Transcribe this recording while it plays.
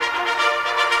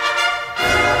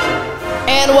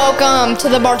and welcome to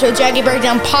the Bartow Jaggy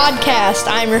Breakdown podcast.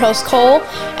 I'm your host, Cole,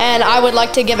 and I would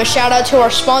like to give a shout out to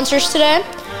our sponsors today.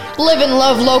 Live and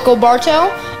Love Local Bartow,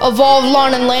 Evolve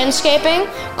Lawn and Landscaping,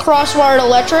 Crosswired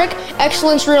Electric,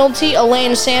 Excellence Realty,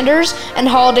 Elaine Sanders, and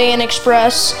Holiday Inn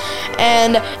Express.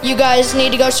 And you guys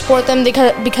need to go support them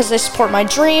because they support my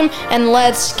dream. And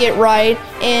let's get right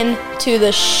into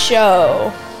the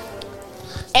show.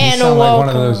 You sound like one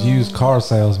of those used car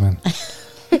salesmen.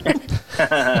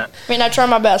 I mean, I try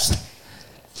my best.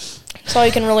 That's all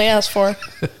you can really ask for.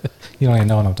 You don't even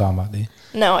know what I'm talking about, do you?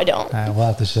 No, I don't. All right, we'll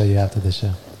have to show you after the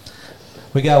show.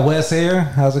 We got Wes here.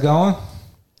 How's it going?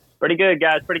 Pretty good,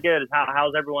 guys. Pretty good.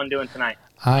 How's everyone doing tonight?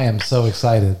 I am so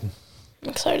excited. I'm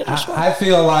excited as well. I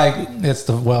feel like it's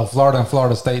Florida and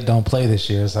Florida State don't play this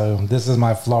year, so this is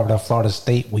my Florida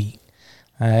State week.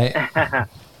 All right.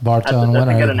 Bartow and that's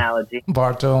winner. a good analogy.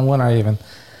 Bartow and winner even.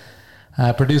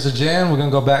 Producer Jen, we're going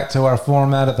to go back to our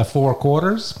format at the 4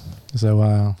 quarters.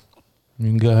 So you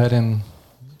can go ahead and...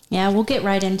 Yeah, we'll get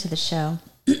right into the show.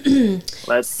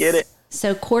 Let's get it.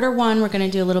 So quarter one, we're going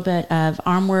to do a little bit of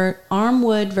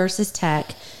Armwood versus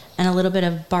Tech and a little bit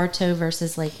of Bartow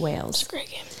versus Lake Wales. It's a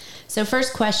great game. So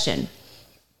first question.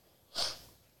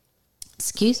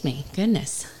 Excuse me.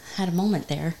 Goodness. Had a moment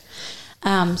there.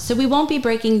 So we won't be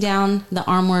breaking down the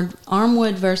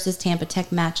Armwood versus Tampa Tech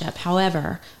matchup.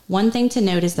 However, one thing to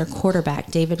note is their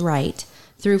quarterback, David Wright,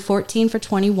 threw 14 for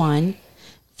 21,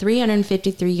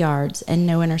 353 yards, and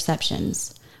no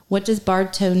interceptions. What does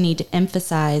Bartow need to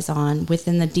emphasize on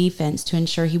within the defense to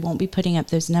ensure he won't be putting up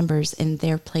those numbers in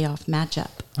their playoff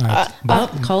matchup? All right,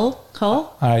 Cole?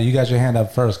 All right, you got your hand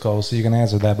up first, Cole, so you can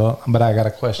answer that. But I got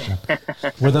a question.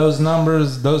 Were those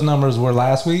numbers were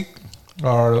last week?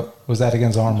 Or was that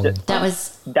against Armwood?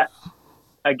 That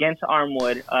Against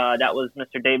Armwood. That was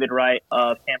Mr. David Wright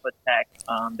of Tampa Tech.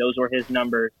 Those were his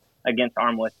numbers against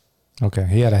Armwood. Okay,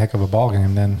 he had a heck of a ball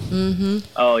game then. Mm-hmm.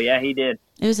 Oh, yeah, he did.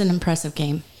 It was an impressive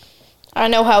game. I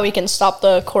know how we can stop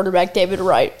the quarterback, David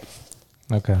Wright.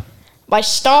 Okay. By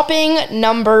stopping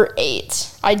number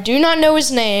 8. I do not know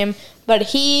his name,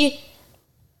 but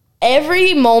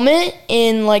every moment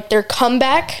in their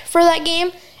comeback for that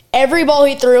game, every ball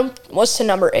he threw was to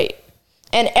number 8.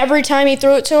 And every time he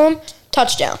threw it to him,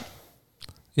 touchdown.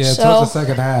 Yeah, towards the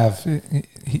second half,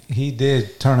 he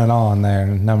did turn it on there,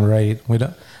 number 8. We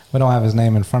don't have his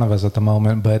name in front of us at the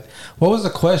moment, but what was the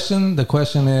question? The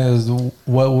question is,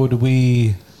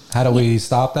 how do we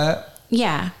stop that?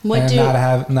 Yeah.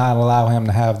 Not allow him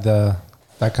to have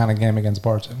that kind of game against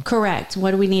Bartow. Correct.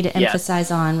 What do we need to emphasize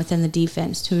on within the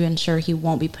defense to ensure he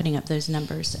won't be putting up those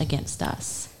numbers against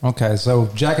us? Okay, so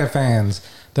Jacket fans,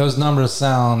 those numbers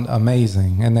sound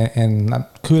amazing, and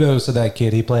kudos to that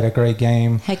kid. He played a great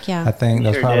game. Heck yeah. I think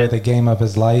that's probably the game of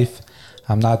his life.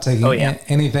 I'm not taking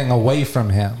anything away from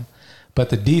him,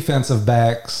 but the defensive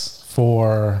backs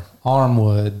for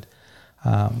Armwood,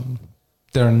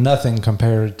 they're nothing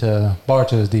compared to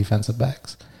Bartow's defensive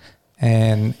backs.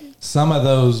 And some of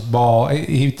those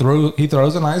he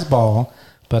throws a nice ball,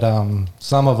 but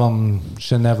some of them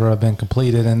should never have been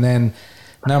completed. And then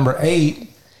number 8,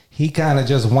 he kind of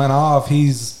just went off.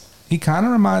 He kind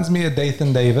of reminds me of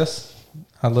Dathan Davis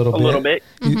a little bit.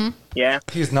 Mm-hmm. Yeah.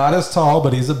 He's not as tall,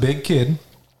 but he's a big kid.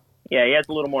 Yeah, he has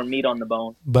a little more meat on the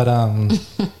bone. But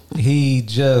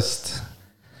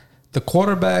the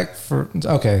quarterback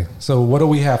okay, so what do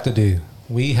we have to do?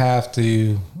 We have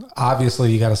to,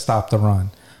 obviously you got to stop the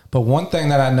run. But one thing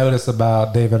that I noticed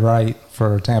about David Wright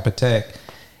for Tampa Tech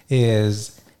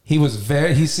is he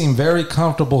seemed very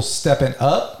comfortable stepping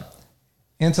up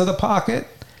into the pocket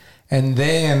and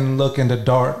then looking to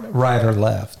dart right or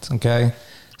left. Okay.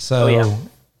 So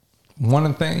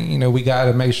one thing, we got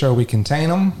to make sure we contain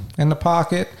them in the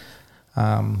pocket.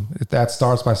 That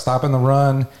starts by stopping the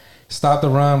run. Stop the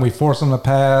run. We force them to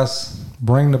pass,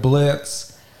 bring the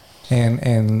blitz,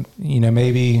 and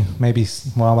maybe.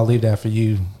 Well, I'll leave that for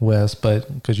you, Wes,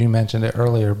 but because you mentioned it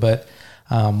earlier. But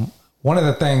one of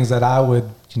the things that I would,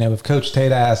 if Coach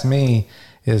Tate asked me,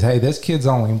 is, hey, this kid's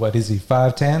only what is he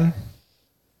 5'10"?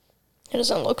 It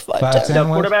doesn't look 5'10". The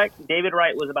quarterback, David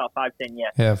Wright, was about 5'10",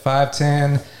 yes. Yeah,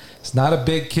 5'10". It's not a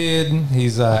big kid.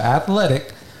 He's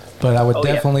athletic, but I would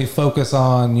definitely focus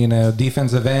on,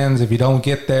 defensive ends. If you don't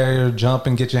get there, jump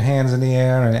and get your hands in the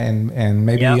air and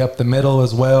maybe up the middle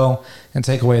as well and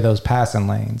take away those passing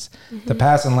lanes. Mm-hmm. The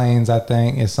passing lanes, I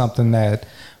think, is something that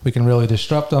we can really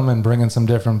disrupt them and bring in some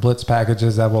different blitz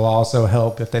packages that will also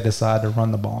help if they decide to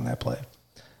run the ball in that play.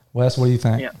 Wes, what do you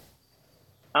think? Yeah.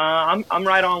 I'm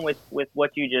right on with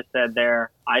what you just said there.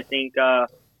 I think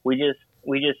we just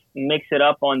mix it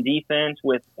up on defense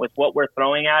with what we're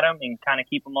throwing at them and kind of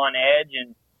keep them on edge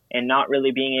and not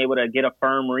really being able to get a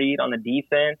firm read on the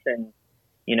defense and,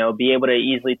 be able to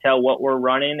easily tell what we're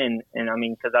running. And I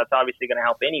mean, because that's obviously going to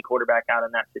help any quarterback out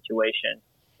in that situation.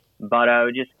 But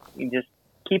just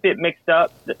keep it mixed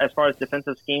up as far as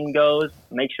defensive scheme goes.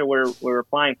 Make sure we're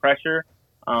applying pressure.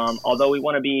 Although we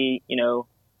want to be,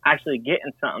 actually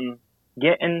getting something,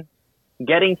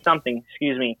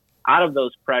 out of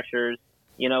those pressures.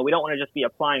 We don't want to just be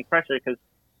applying pressure, because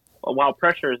while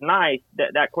pressure is nice,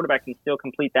 that quarterback can still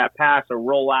complete that pass or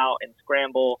roll out and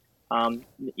scramble.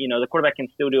 The quarterback can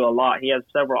still do a lot. He has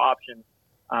several options.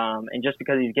 And just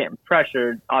because he's getting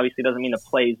pressured, obviously doesn't mean the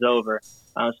play's over.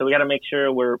 So we got to make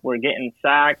sure we're getting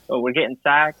sacks,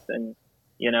 and,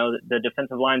 the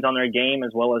defensive line's on their game,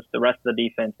 as well as the rest of the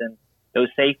defense. And those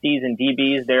safeties and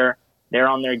DBs, they're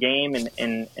on their game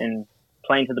and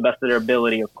playing to the best of their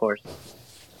ability, of course.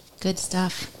 Good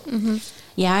stuff. Mm-hmm.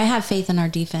 Yeah, I have faith in our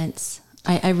defense.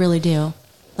 I really do.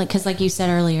 Because like you said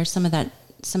earlier, some of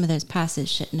those passes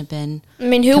shouldn't have been. I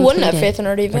mean, who wouldn't have faith in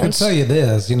our defense? I can tell you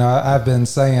this. I've been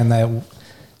saying that,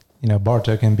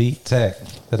 Bartow can beat Tech.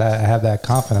 That I have that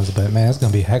confidence, but man, it's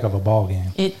going to be a heck of a ball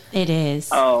game. It is.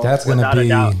 Oh, that's going to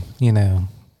be,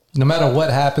 no matter what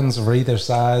happens for either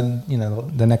side,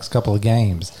 the next couple of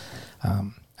games.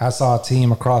 I saw a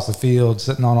team across the field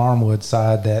sitting on Armwood's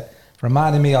side that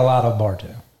reminded me a lot of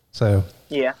Bartow. So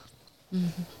yeah.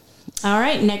 Mm-hmm. All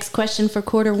right. Next question for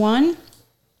quarter one.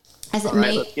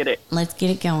 Let's get it. Let's get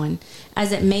it going.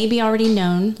 As it may be already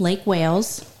known, Lake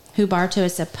Wales, who Bartow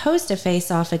is supposed to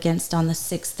face off against on the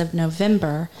 6th of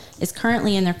November, is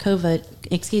currently in their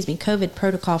COVID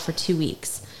protocol for 2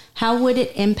 weeks. How would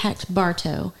it impact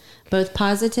Bartow, both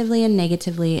positively and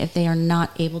negatively, if they are not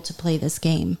able to play this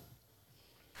game?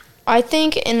 I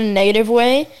think in a negative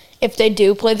way, if they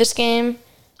do play this game,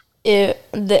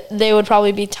 they would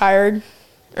probably be tired.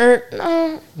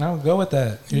 No, go with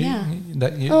that.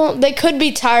 Well, they could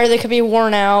be tired. They could be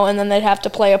worn out, and then they'd have to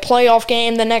play a playoff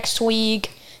game the next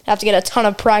week. Have to get a ton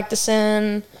of practice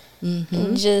in.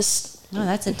 Mm-hmm.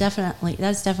 That's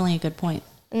definitely a good point.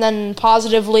 And then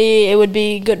positively, it would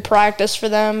be good practice for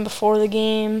them before the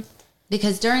game.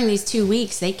 Because during these 2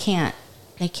 weeks, they can't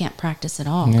practice at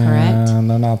all. Correct?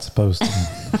 They're not supposed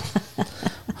to.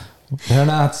 They're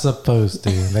not supposed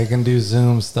to. They can do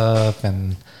Zoom stuff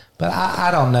But I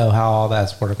don't know how all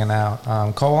that's working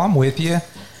out. Cole, I'm with you.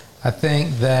 I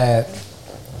think that,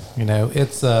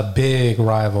 it's a big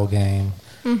rival game,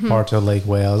 Bartow Lake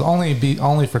Wales.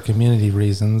 Only for community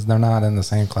reasons. They're not in the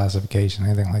same classification,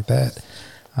 anything like that.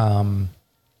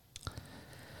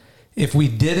 If we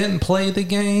didn't play the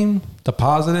game, the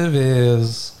positive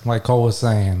is, like Cole was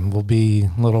saying, we'll be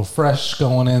a little fresh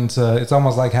going into, it's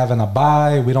almost like having a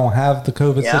bye. We don't have the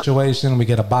COVID situation. We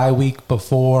get a bye week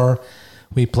before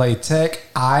we play Tech.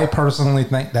 I personally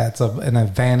think that's an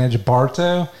advantage.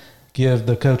 Bartow, give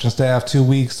the coaching staff 2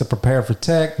 weeks to prepare for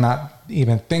Tech, not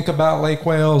even think about Lake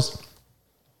Wales,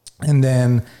 and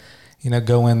then,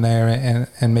 go in there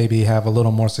and maybe have a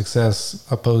little more success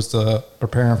opposed to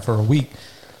preparing for a week.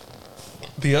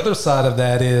 The other side of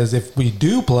that is if we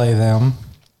do play them,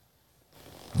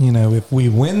 if we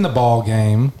win the ball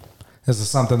game, this is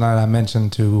something that I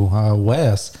mentioned to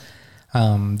Wes.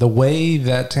 The way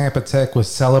that Tampa Tech was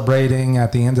celebrating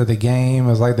at the end of the game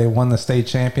was like they won the state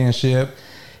championship.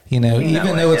 Even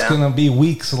though it's going to be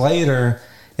weeks later,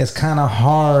 it's kind of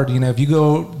hard. If you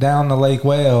go down to Lake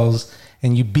Wales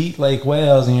and you beat Lake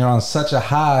Wales and you're on such a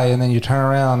high, and then you turn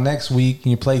around next week and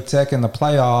you play Tech in the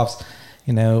playoffs,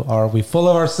 are we full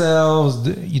of ourselves?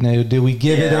 Do we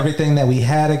give it everything that we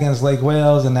had against Lake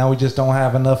Wales and now we just don't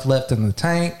have enough left in the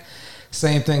tank?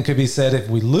 Same thing could be said if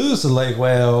we lose to Lake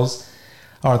Wales.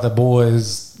 Are the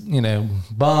boys,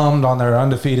 bummed on their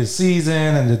undefeated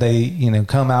season, and did they,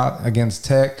 come out against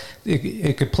Tech?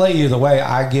 It could play either way.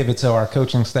 I give it to our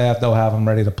coaching staff; they'll have them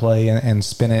ready to play and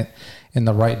spin it in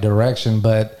the right direction.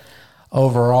 But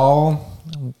overall,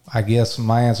 I guess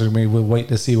my answer to me would wait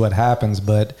to see what happens.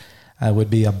 But it would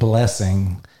be a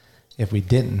blessing if we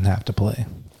didn't have to play.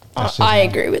 I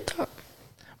agree with that.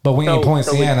 But we ain't Point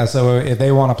Siena, so if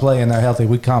they want to play and they're healthy,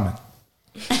 we coming.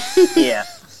 Yeah.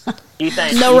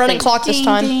 No running clock this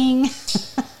time. Ding.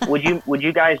 Would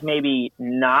you guys maybe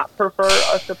not prefer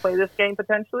us to play this game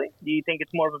potentially? Do you think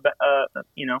it's more of a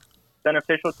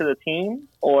beneficial to the team,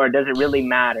 or does it really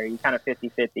matter? You kind of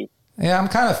 50-50. Yeah, I'm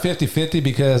kind of 50-50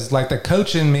 because like the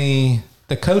coach in me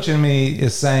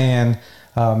is saying,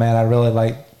 oh man, I really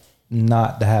like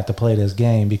not to have to play this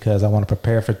game because I want to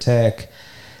prepare for Tech.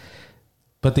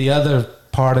 But the other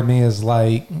part of me is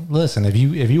like, listen, if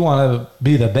you want to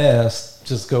be the best,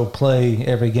 just go play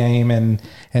every game and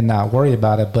not worry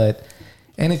about it. But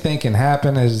anything can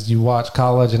happen as you watch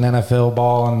college and NFL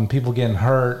ball and people getting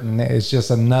hurt, and it's just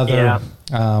another.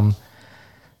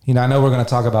 I know we're going to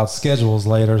talk about schedules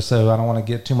later, so I don't want to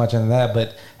get too much into that.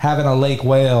 But having a Lake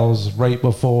Wales right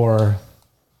before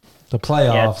the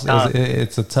playoffs,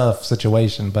 it's a tough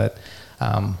situation. But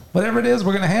whatever it is,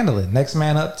 we're going to handle it. Next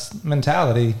man up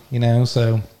mentality,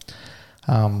 So,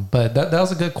 but that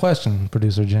was a good question,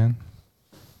 Producer Jen.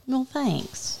 Well,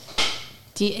 thanks.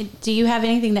 Do you have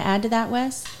anything to add to that,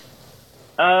 Wes?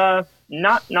 Not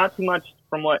too much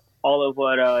from all of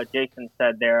what Jason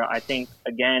said there. I think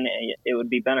again, it would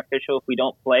be beneficial if we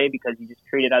don't play because you just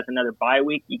treat it as another bye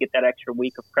week. You get that extra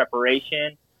week of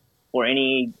preparation for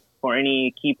any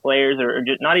key players or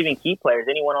just not even key players,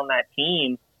 anyone on that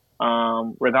team,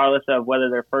 regardless of whether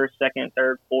they're first, second,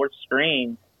 third, fourth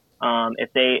string.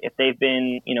 If they've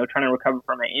been trying to recover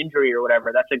from an injury or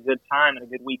whatever, that's a good time and a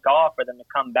good week off for them to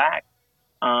come back.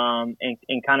 And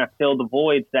kind of fill the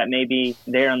voids that may be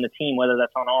there on the team, whether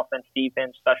that's on offense,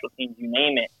 defense, special teams, you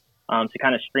name it, to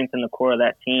kind of strengthen the core of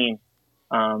that team.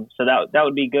 So that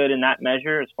would be good in that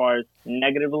measure. As far as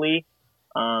negatively,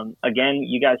 again,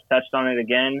 you guys touched on it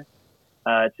again.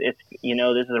 It's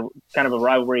this is a kind of a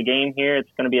rivalry game here. It's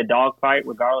going to be a dogfight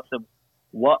regardless of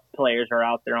what players are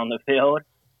out there on the field.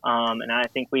 And I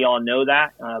think we all know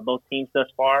that. Both teams thus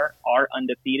far are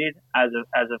undefeated as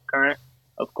of current,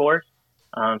 of course.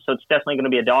 So it's definitely going to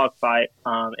be a dogfight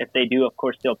if they do, of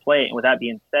course, still play it. And with that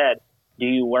being said, do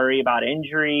you worry about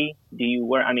injury?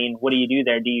 What do you do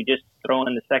there? Do you just throw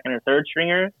in the second or third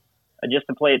stringer just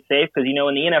to play it safe? Because, in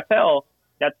the NFL,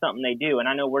 that's something they do. And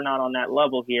I know we're not on that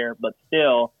level here, but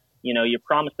still, you're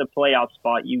promised a playoff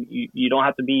spot. You don't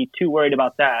have to be too worried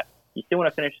about that. You still want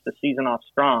to finish the season off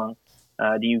strong.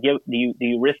 Do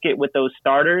you risk it with those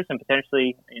starters and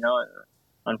potentially,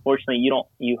 unfortunately,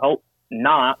 you hope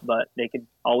not, but they could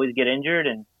always get injured,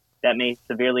 and that may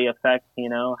severely affect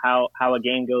how a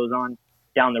game goes on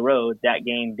down the road. That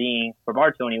game being, for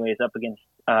Bartow anyways, up against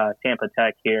Tampa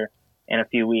Tech here in a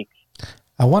few weeks.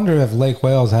 I wonder if Lake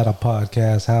Wales had a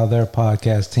podcast, how their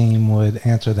podcast team would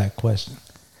answer that question.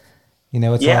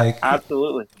 It's like,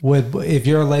 absolutely. If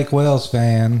you're a Lake Wales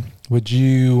fan, would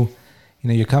you,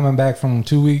 you're coming back from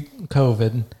 2-week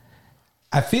COVID.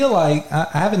 I feel like, I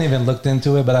haven't even looked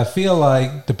into it, but I feel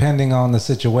like depending on the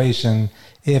situation,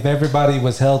 if everybody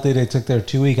was healthy, they took their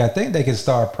 2 week, I think they could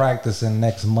start practicing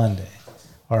next Monday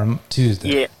or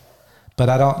Tuesday. Yeah. But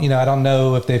I don't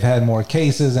know if they've had more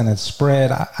cases and it's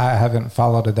spread. I haven't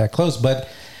followed it that close, but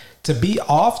to be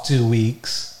off 2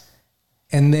 weeks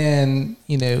and then,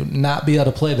 not be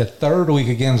able to play the third week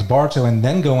against Bartow and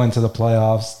then go into the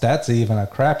playoffs, that's even a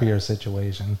crappier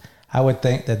situation. I would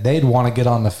think that they'd want to get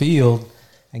on the field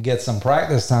and get some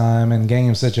practice time and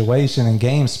game situation and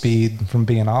game speed from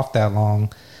being off that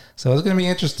long. So it's going to be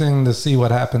interesting to see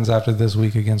what happens after this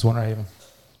week against Winter Haven.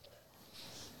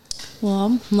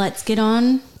 Well, let's get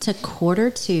on to quarter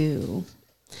 2.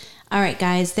 All right,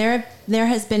 guys, there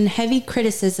has been heavy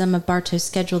criticism of Bartow's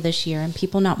schedule this year and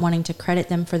people not wanting to credit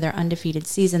them for their undefeated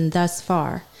season thus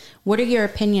far. What are your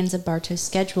opinions of Bartow's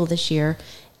schedule this year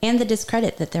and the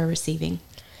discredit that they're receiving?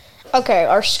 Okay,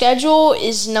 our schedule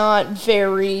is not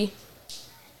very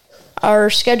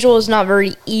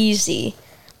easy,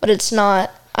 but it's not,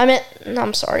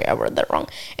 I'm sorry, I worded that wrong.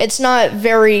 It's not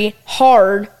very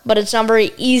hard, but it's not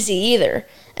very easy either.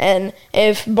 And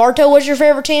if Bartow was your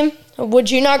favorite team,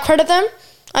 would you not credit them?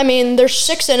 They're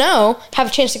 6-0, have a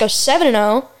chance to go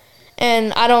 7-0,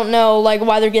 and I don't know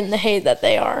why they're getting the hate that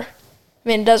they are.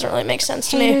 It doesn't really make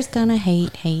sense to me. Haters gonna hate.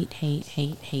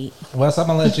 Wes, I'm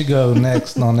going to let you go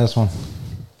next on this one.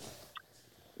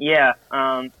 Yeah.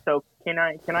 So can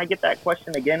I get that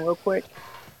question again real quick?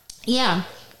 Yeah.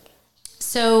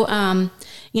 So,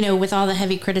 with all the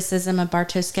heavy criticism of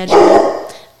Bartow's schedule.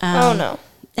 Oh, no.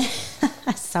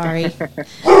 Sorry.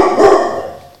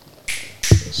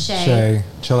 Shay,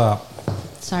 chill out.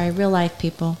 Sorry, real life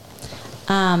people.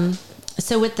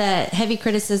 So with the heavy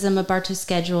criticism of Bartow's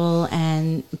schedule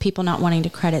and people not wanting to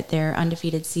credit their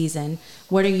undefeated season,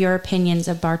 what are your opinions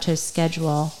of Bartow's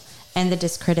schedule and the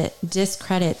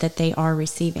discredit that they are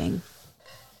receiving?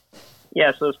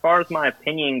 Yeah, so as far as my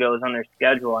opinion goes on their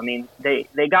schedule,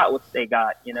 they got what they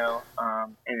got, and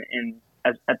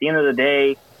at the end of the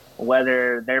day,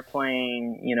 whether they're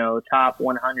playing, top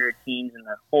 100 teams in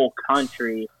the whole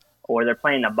country or they're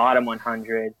playing the bottom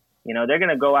 100, they're going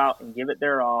to go out and give it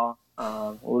their all.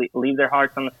 Leave their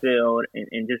hearts on the field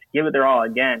and just give it their all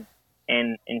again.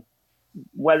 And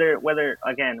whether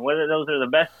those are the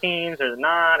best teams or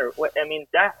not, or what,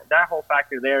 that whole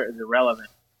factor there is irrelevant.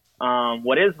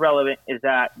 What is relevant is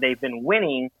that they've been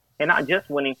winning, and not just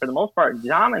winning, for the most part,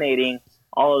 dominating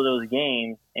all of those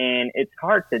games, and it's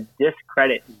hard to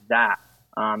discredit that.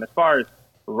 As far as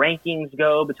rankings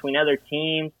go between other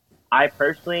teams, I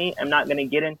personally am not going to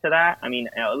get into that. I mean,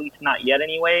 at least not yet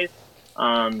anyways.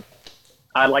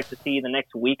 I'd like to see the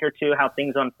next week or two how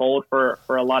things unfold for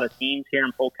a lot of teams here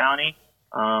in Polk County.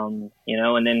 And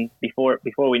then before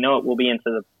we know it, we'll be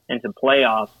into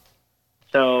playoffs.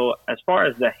 So as far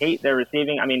as the hate they're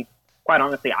receiving, I mean, quite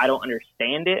honestly, I don't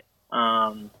understand it.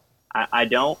 I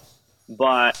don't.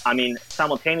 But, I mean,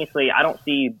 simultaneously, I don't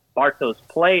see Bartow's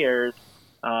players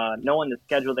knowing the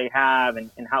schedule they have and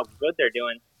how good they're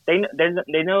doing.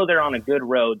 They know they're on a good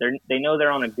road. They know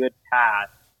they're on a good path.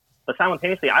 But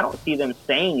simultaneously, I don't see them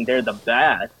saying they're the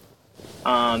best.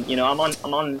 I'm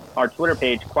on our Twitter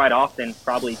page quite often,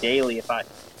 probably daily if I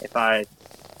sorry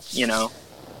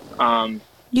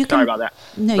about that.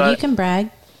 No, but, you can brag.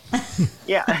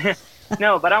 Yeah.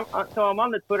 No, but I'm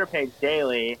on the Twitter page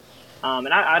daily. And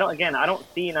I don't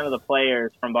see none of the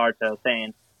players from Bartow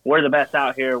saying we're the best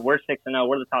out here. We're 6-0.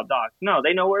 We're the top dogs. No,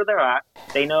 they know where they're at.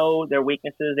 They know their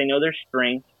weaknesses. They know their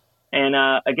strengths. And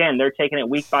again, they're taking it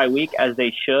week by week as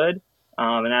they should.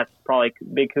 And that's probably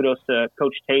big kudos to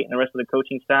Coach Tate and the rest of the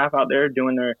coaching staff out there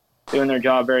doing their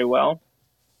job very well.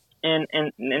 And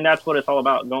that's what it's all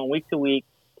about. Going week to week,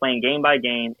 playing game by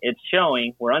game. It's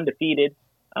showing. We're undefeated.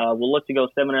 We'll look to go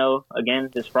 7-0 again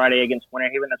this Friday against Winter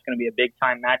Haven. That's going to be a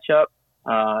big-time matchup.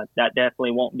 That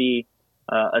definitely won't be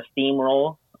a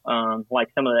steamroll like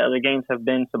some of the other games have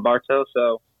been to Bartow.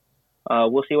 So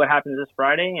we'll see what happens this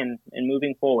Friday and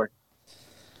moving forward.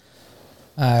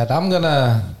 All right, I'm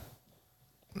gonna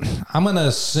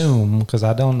assume, because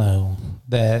I don't know,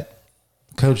 that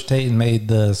Coach Tate made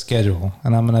the schedule,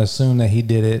 and I'm gonna assume that he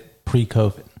did it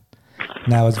pre-COVID.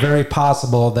 Now, it's very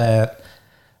possible that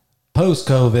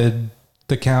post-COVID,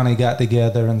 the county got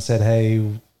together and said, hey,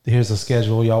 here's a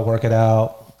schedule, y'all work it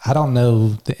out. I don't know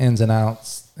the ins and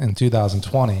outs in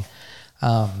 2020.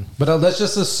 But let's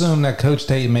just assume that Coach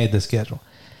Tate made the schedule.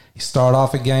 You start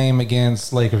off a game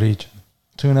against Lake Region.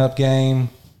 Tune-up game,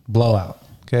 blowout.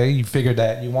 Okay, you figured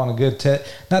that. You want a good test,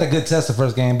 not a good test the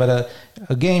first game, but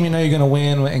a game you know you're going to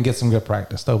win and get some good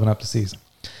practice to open up the season.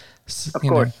 Of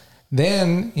course.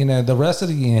 Then, the rest of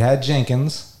the game, you had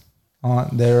Jenkins on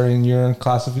there in your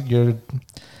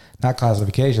not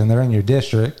classification, they're in your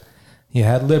district. You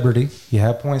had Liberty, you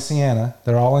had Point Siena,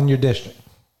 they're all in your district.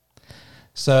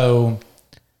 So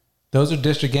those are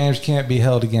district games, can't be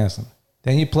held against them.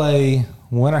 Then you play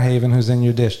Winter Haven, who's in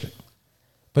your district.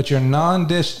 But your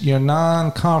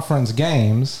non-conference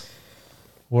games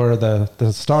were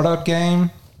the startup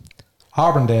game,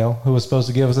 Auburndale, who was supposed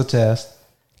to give us a test,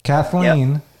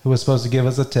 Kathleen, who was supposed to give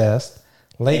us a test,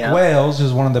 Lake Wales,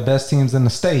 who's one of the best teams in the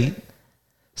state.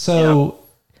 So,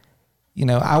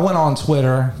 I went on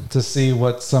Twitter to see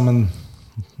what some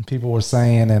people were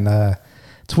saying, and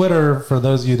Twitter, for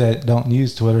those of you that don't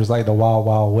use Twitter, is like the Wild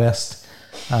Wild West.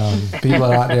 People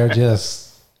are out there just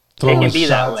throwing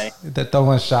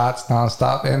shots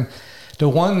nonstop. And the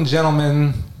one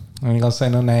gentleman, I'm going to say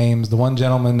no names, the one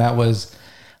gentleman that was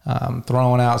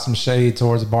throwing out some shade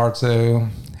towards Bartow,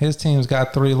 his team's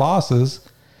got 3 losses,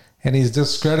 and he's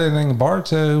discrediting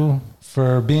Bartow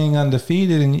for being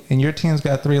undefeated, and your team's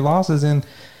got 3 losses, and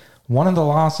one of the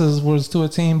losses was to a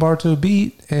team Bartow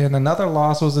beat, and another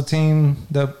loss was a team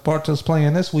that Bartow's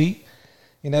playing this week.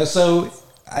 So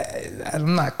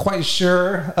I'm not quite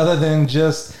sure, other than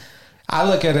just, I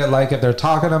look at it like if they're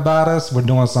talking about us, we're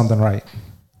doing something right.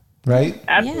 Right?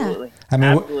 Absolutely. Yeah. I mean,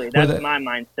 absolutely. That's my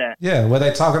mindset. Yeah. Were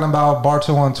they talking about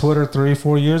Bartow on Twitter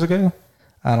 3-4 years ago?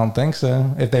 I don't think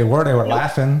so. If they were, they were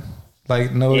laughing.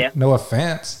 Like, no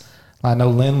offense. I know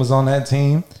Lynn was on that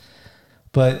team.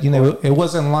 But, it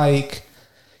wasn't like,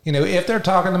 if they're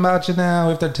talking about you now,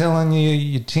 if they're telling you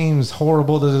your team's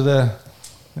horrible, it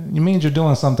means you're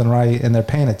doing something right and they're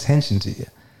paying attention to you.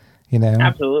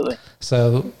 Absolutely.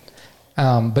 So,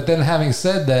 but then having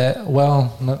said that,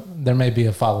 there may be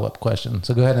a follow-up question.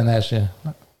 So go ahead and ask your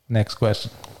next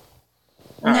question.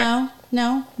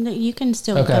 No, you can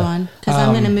still go on, because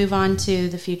I'm going to move on to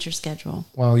the future schedule.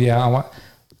 Well, yeah,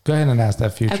 go ahead and ask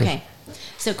that future. Okay.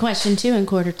 So question 2 in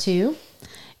quarter 2.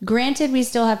 Granted, we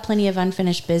still have plenty of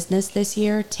unfinished business this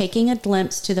year. Taking a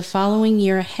glimpse to the following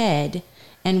year ahead,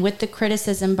 and with the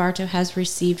criticism Bartow has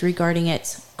received regarding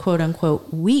its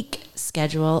quote-unquote weak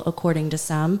schedule, according to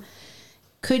some,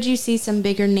 could you see some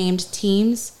bigger named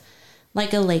teams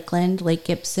like a Lakeland, Lake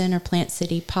Gibson, or Plant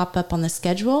City pop up on the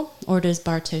schedule, or does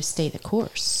Bartow stay the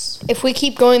course? If we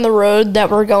keep going the road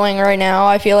that we're going right now,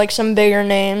 I feel like some bigger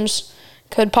names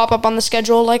could pop up on the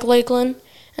schedule like Lakeland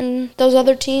and those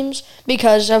other teams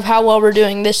because of how well we're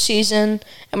doing this season,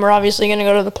 and we're obviously going to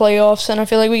go to the playoffs, and I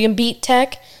feel like we can beat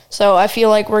Tech. So I feel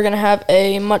like we're going to have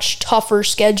a much tougher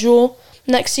schedule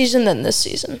next season than this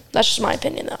season. That's just my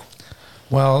opinion, though.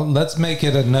 Well, let's make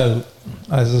it a note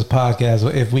as this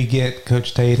podcast. If we get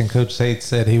Coach Tate, and Coach Tate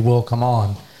said he will come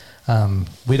on,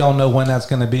 we don't know when that's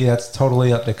going to be. That's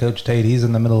totally up to Coach Tate. He's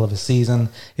in the middle of a season.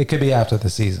 It could be after the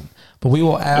season. But we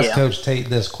will ask Coach Tate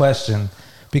this question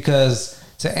because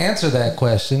to answer that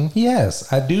question,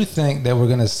 yes, I do think that we're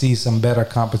going to see some better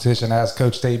competition as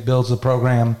Coach Tate builds the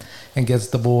program and gets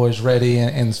the boys ready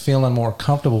and is feeling more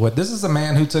comfortable with. This is a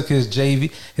man who took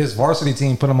his varsity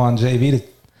team, put him on JV,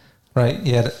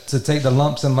 to take the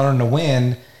lumps and learn to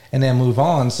win and then move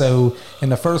on. So in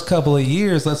the first couple of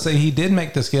years, let's say he did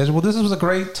make the schedule. Well, this was a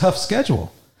great, tough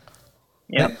schedule.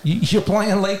 Yep. You're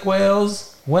playing Lake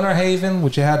Wales, Winter Haven,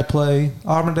 which you had to play,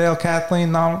 Auburndale,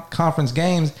 Kathleen, non-conference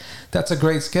games. That's a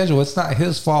great schedule. It's not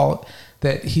his fault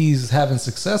that he's having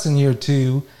success in year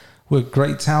 2 with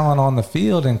great talent on the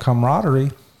field and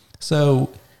camaraderie.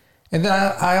 So, and then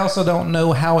I also don't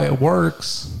know how it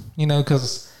works,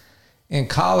 because in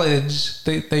college,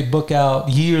 they book out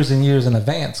years and years in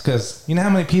advance because you know how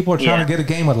many people are trying to get a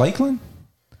game with Lakeland?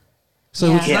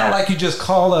 So it's not like you just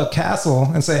call up Castle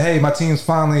and say, hey, my team's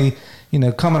finally,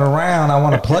 coming around. I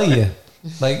want to play you.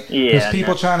 There's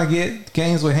people trying to get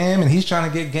games with him, and he's trying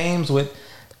to get games with,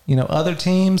 other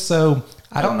teams. So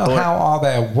I don't know how all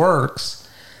that works,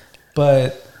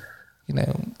 but,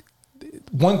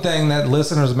 one thing that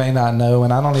listeners may not know,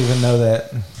 and I don't even know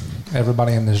that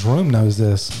everybody in this room knows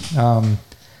this,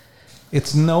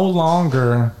 it's no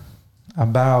longer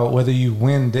about whether you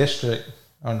win district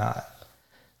or not.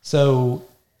 So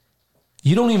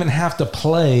you don't even have to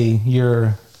play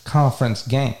your conference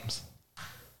games.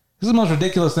 This is the most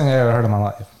ridiculous thing I ever heard in my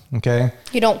life. Okay.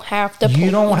 You don't have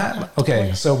to.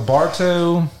 Okay. So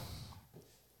Bartow,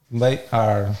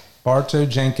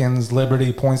 Jenkins,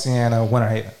 Liberty, Poinciana, Winter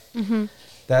Haven. Mm-hmm.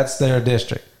 That's their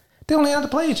district. They only have to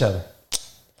play each other.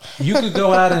 You could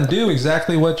go out and do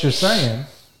exactly what you're saying.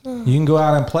 You can go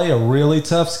out and play a really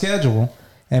tough schedule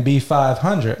and be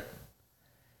 500.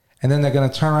 And then they're going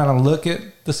to turn around and look at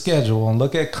the schedule and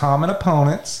look at common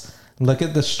opponents, look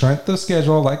at the strength of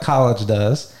schedule like college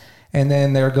does, and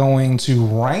then they're going to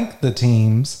rank the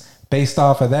teams based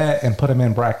off of that and put them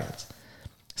in brackets.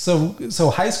 So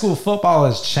high school football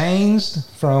has changed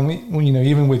from,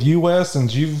 even with you, Wes,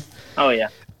 and you've... Oh, yeah.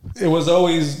 It was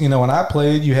always, when I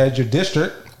played, you had your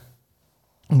district,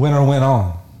 winner went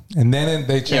on. And then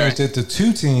they changed it to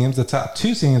 2 teams. The top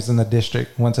 2 teams in the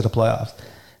district went to the playoffs.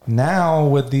 Now,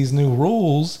 with these new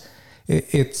rules,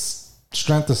 it's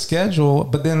strength of schedule,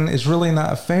 but then it's really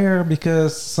not fair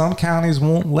because some counties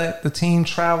won't let the team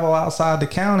travel outside the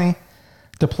county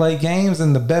to play games,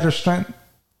 and the better strength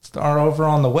are over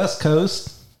on the West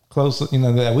Coast, close,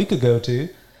 that we could go to.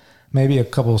 Maybe a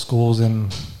couple of schools in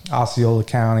Osceola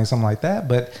County, something like that.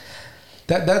 But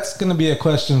that's going to be a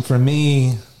question for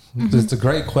me. Mm-hmm. It's a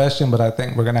great question, but I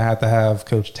think we're going to have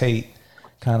Coach Tate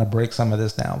kind of break some of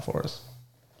this down for us.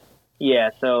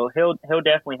 Yeah, so he'll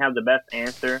definitely have the best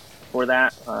answer for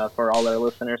that for all our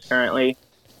listeners currently.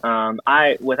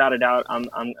 I, without a doubt,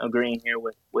 I'm agreeing here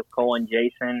with Cole and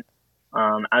Jason,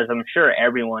 as I'm sure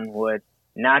everyone would.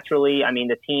 Naturally, I mean,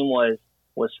 the team was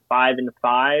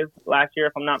 5-5 last year,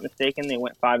 if I'm not mistaken. They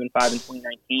went 5-5 in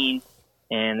 2019,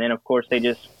 and then of course they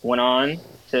just went on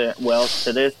to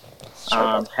this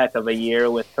heck of a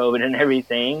year with COVID and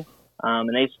everything.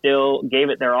 And they still gave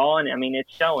it their all, and I mean,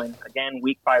 it's showing. Again,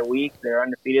 week by week, they're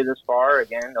undefeated this far.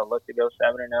 Again, they'll look to go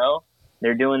 7-0.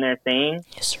 They're doing their thing.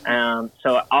 Yes,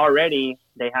 so already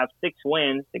they have 6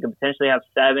 wins. They could potentially have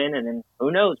 7, and then who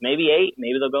knows, maybe 8.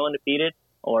 Maybe they'll go undefeated.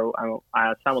 Or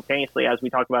simultaneously, as we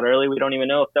talked about earlier, we don't even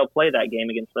know if they'll play that game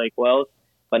against Lake Wells.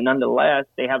 But nonetheless,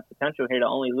 they have potential here to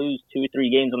only lose 2 or 3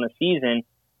 games on the season.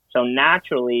 So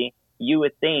naturally, you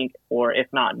would think, or if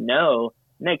not know,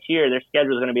 next year their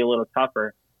schedule is going to be a little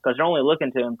tougher because they're only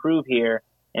looking to improve here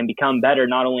and become better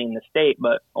not only in the state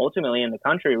but ultimately in the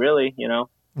country, really,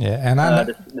 Yeah, and I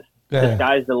know the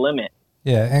sky's the limit.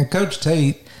 Yeah, and Coach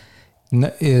Tate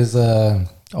is a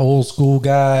old school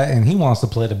guy, and he wants to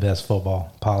play the best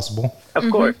football possible. Of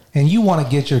course. And you want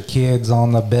to get your kids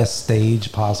on the best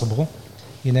stage possible.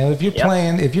 If you're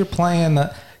playing,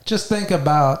 just think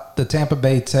about the Tampa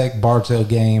Bay Tech Bartow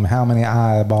game, how many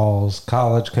eyeballs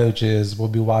college coaches will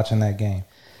be watching that game.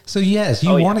 So, yes,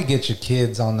 you want to get your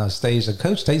kids on the stage. And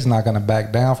Coach Tate's not going to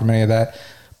back down from any of that,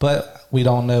 but we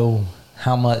don't know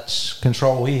how much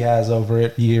control he has over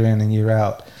it year in and year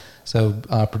out. So,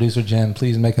 Producer Jen,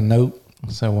 please make a note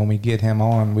so when we get him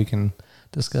on, we can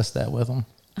discuss that with him.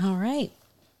 All right.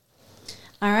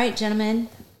 All right, gentlemen,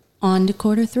 on to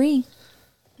quarter 3.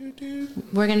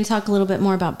 We're going to talk a little bit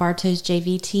more about Bartow's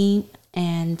JV team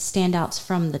and standouts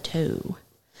from the toe.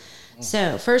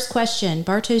 So, first question.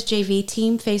 Bartow's JV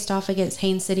team faced off against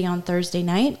Haines City on Thursday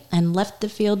night and left the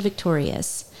field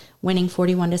victorious, winning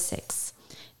 41-6.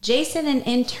 Jason and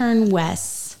intern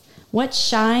Wes, what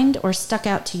shined or stuck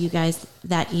out to you guys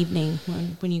that evening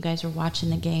when you guys were watching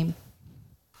the game?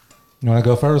 You want to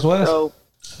go first, Wes? So,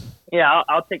 yeah,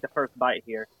 I'll take the first bite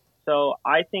here. So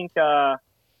I think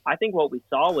what we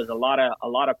saw was a lot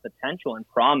of potential and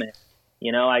promise.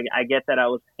 You know, I get that I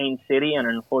was Haines City, and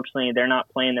unfortunately they're not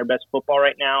playing their best football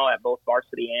right now at both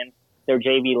varsity and their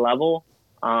JV level.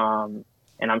 And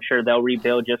I'm sure they'll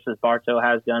rebuild just as Bartow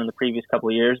has done in the previous couple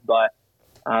of years. But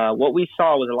what we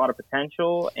saw was a lot of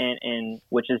potential, and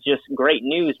which is just great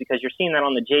news because you're seeing that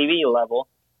on the JV level.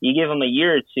 You give them a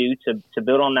year or two to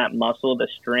build on that muscle, the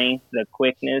strength, the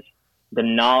quickness, the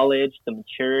knowledge, the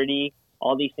maturity,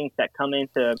 all these things that come in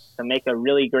to make a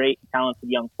really great, talented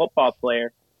young football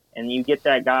player. And you get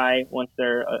that guy once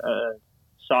they're a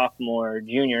sophomore,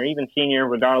 junior, even senior,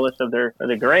 regardless of their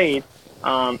grade,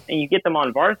 and you get them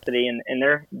on varsity, and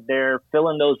they're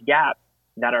filling those gaps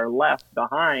that are left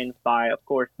behind by, of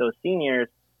course, those seniors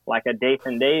like a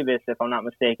Dathan Davis, if I'm not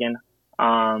mistaken,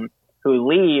 who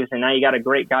leaves, and now you got a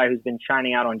great guy who's been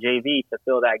shining out on JV to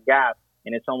fill that gap.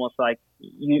 And it's almost like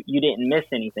you didn't miss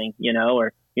anything, you know,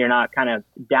 or you're not kind of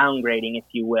downgrading, if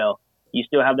you will. You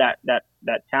still have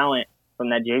that talent from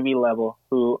that JV level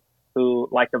who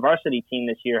like the varsity team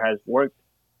this year has worked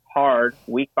hard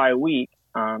week by week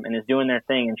and is doing their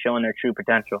thing and showing their true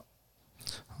potential.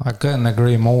 I couldn't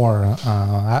agree more.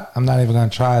 I'm not even going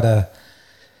to try to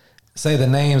say the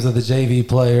names of the JV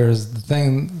players. The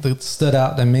thing that stood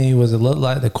out to me was it looked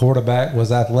like the quarterback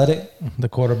was athletic. The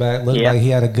quarterback looked like he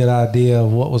had a good idea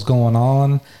of what was going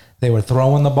on. They were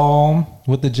throwing the ball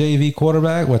with the JV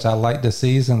quarterback, which I like to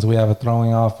see since we have a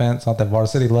throwing offense at the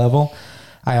varsity level.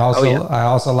 I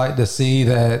also like to see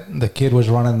that the kid was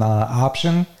running the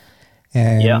option.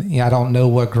 And I don't know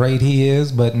what grade he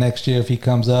is, but next year if he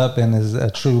comes up and is a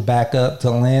true backup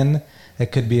to Lynn,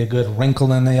 it could be a good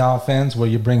wrinkle in the offense where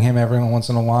you bring him every once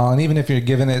in a while. And even if you're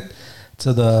giving it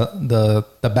to the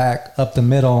back up the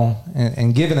middle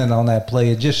and giving it on that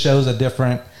play, it just shows a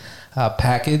different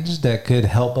package that could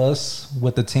help us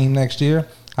with the team next year.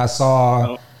 I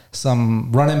saw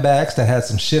some running backs that had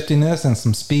some shiftiness and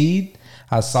some speed.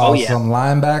 I saw some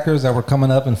linebackers that were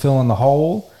coming up and filling the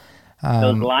hole.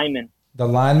 Those linemen. The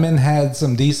linemen had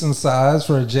some decent size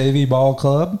for a JV ball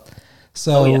club.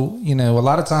 So, you know, a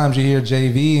lot of times you hear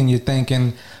JV and you're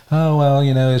thinking, oh, well,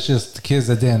 you know, it's just the kids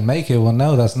that didn't make it. Well,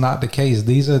 no, that's not the case.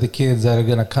 These are the kids that are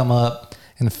going to come up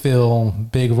and fill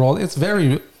big roles. It's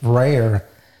very rare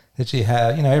that you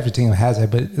have, you know, every team has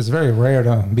it, but it's very rare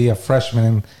to be a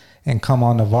freshman and come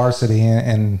on the varsity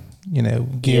and you know,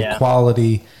 give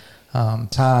quality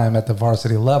time at the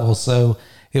varsity level. So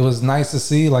it was nice to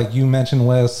see, like you mentioned,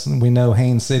 Wes, we know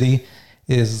Haines City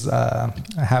is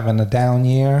having a down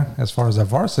year as far as their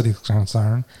varsity is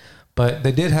concerned, but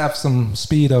they did have some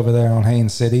speed over there on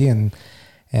Haines City, and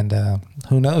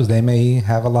who knows, they may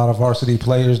have a lot of varsity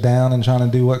players down and trying to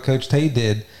do what Coach Tate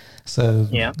did. So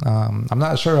I'm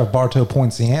not sure if Bartow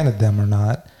Poinciana them or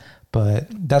not, but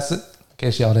that's it. In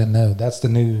case y'all didn't know, that's the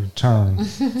new term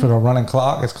for the running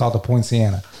clock. It's called the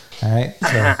Poinciana. All right.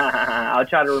 So. I'll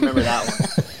try to remember that one.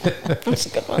 That's a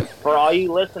good one. For all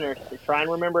you listeners, try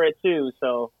and remember it too.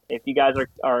 So if you guys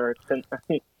are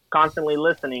constantly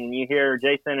listening and you hear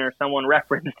Jason or someone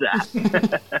reference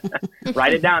that,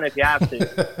 write it down if you have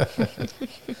to.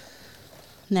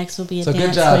 Next will be a so dance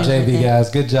good job, move JV guys.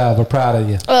 Good job. We're proud of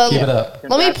you. Keep it up.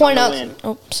 Let me point out.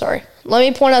 Let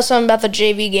me point out something about the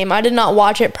JV game. I did not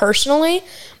watch it personally,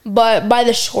 but by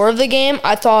the score of the game,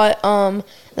 I thought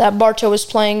that Bartow was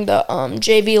playing the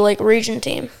JV Lake Region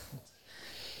team.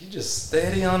 You just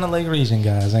steady on the Lake Region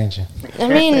guys, ain't you? I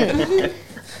mean,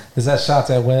 is that shots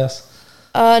at Wes?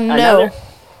 No.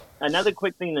 Another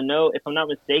quick thing to note, if I'm not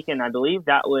mistaken, I believe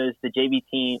that was the JV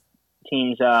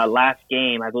team's last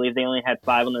game. I believe they only had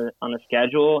 5 on the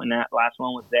schedule, and that last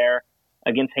one was there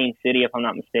against Haines City, if I'm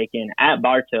not mistaken, at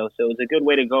Bartow. So it was a good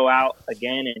way to go out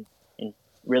again and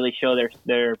really show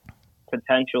their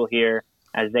potential here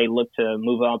as they look to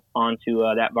move up onto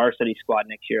that varsity squad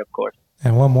next year, of course.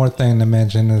 And one more thing to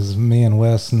mention is me and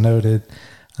Wes noted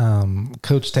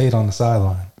Coach Tate on the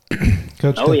sideline.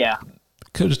 Coach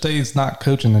Tate's not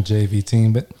coaching the JV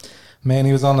team, but man,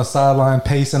 he was on the sideline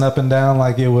pacing up and down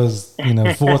like it was,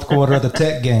 fourth quarter of the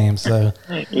Tech game. So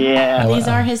these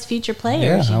are his future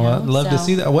players. Yeah, I'd love to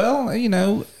see that. Well,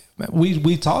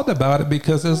 we talked about it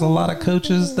because there's a lot of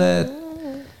coaches that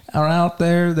are out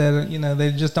there that,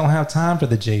 they just don't have time for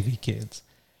the JV kids.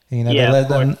 They let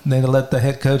the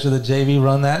head coach of the JV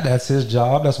run that. That's his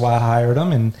job. That's why I hired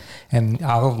him. And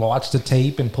I'll watch the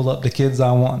tape and pull up the kids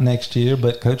I want next year.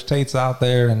 But Coach Tate's out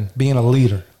there and being a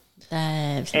leader.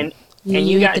 And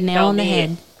you hit the nail on the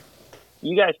head.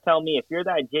 You guys tell me, if you're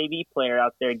that JV player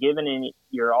out there giving in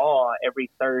your all every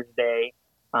Thursday,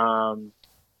 and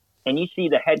you see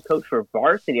the head coach for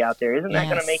varsity out there, isn't that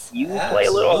going to make you play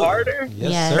a little harder?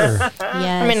 Yes, sir.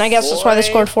 Yes. I mean, I guess that's why they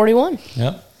scored 41.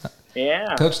 Yep.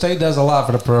 Yeah. Coach Tate does a lot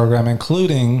for the program,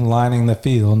 including lining the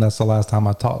field. And that's the last time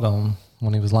I talked to him,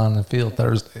 when he was lining the field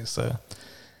Thursday. So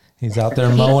he's out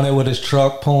there mowing it with his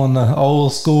truck, pulling the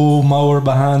old school mower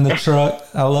behind the truck.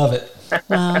 I love it.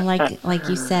 Well, like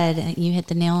you said, you hit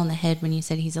the nail on the head when you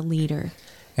said he's a leader.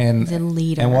 He's a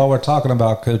leader. And while we're talking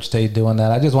about Coach Tate doing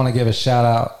that, I just want to give a shout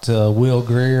out to Will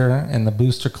Greer and the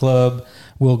Booster Club.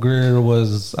 Will Greer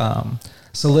was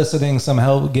soliciting some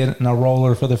help getting a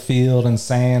roller for the field and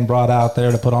sand brought out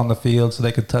there to put on the field so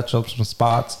they could touch up some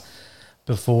spots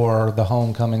before the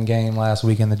homecoming game last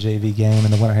week and the JV game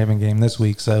and the Winter Haven game this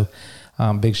week. So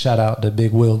big shout out to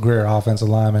Big Will Greer, offensive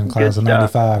lineman, class of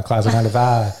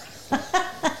 95.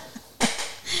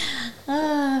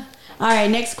 All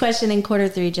right, next question in quarter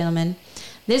 3, gentlemen.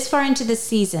 This far into the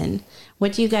season,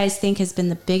 what do you guys think has been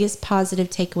the biggest positive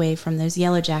takeaway from those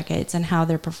Yellow Jackets and how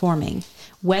they're performing?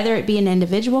 Whether it be an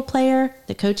individual player,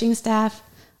 the coaching staff,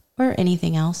 or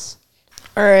anything else.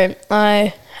 All right,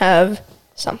 I have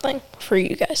something for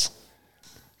you guys.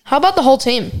 How about the whole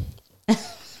team?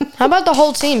 How about the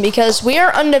whole team? Because we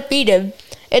are undefeated.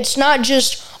 It's not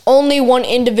just only one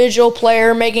individual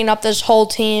player making up this whole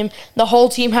team. The whole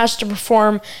team has to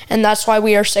perform, and that's why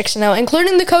we are 6-0,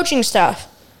 including the coaching staff.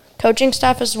 Coaching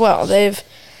staff as well. They've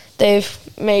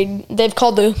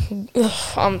called the.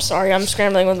 I'm sorry, I'm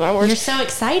scrambling with my words. You're so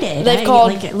excited. They've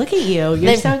called. Look at you.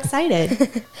 You're so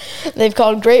excited. They've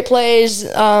called great plays.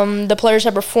 The players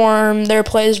have performed their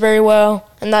plays very well,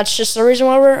 and that's just the reason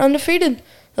why we're undefeated.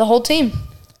 The whole team.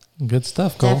 Good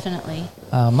stuff, Cole. Definitely.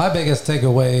 My biggest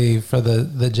takeaway for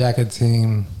the Jacket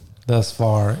team thus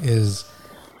far is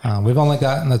we've only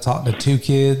gotten to talk to 2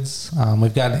 kids.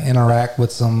 We've gotten to interact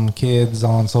with some kids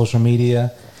on social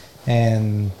media,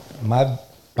 and my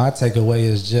takeaway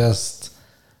is just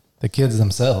the kids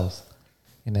themselves.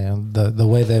 The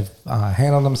way they've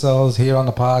handled themselves here on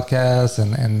the podcast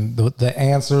and the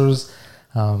answers.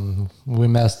 We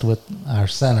messed with our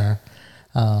center.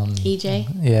 TJ?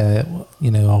 Yeah,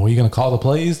 are you going to call the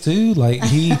plays too? Like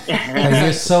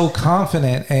he's so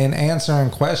confident in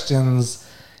answering questions,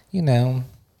 the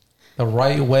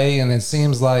right way, and it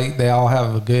seems like they all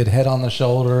have a good head on the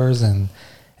shoulders, and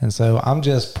so I'm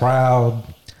just proud.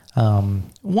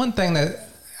 One thing that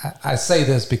I say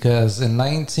this because in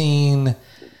 97,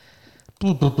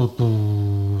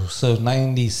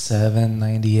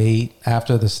 98,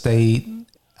 after the state,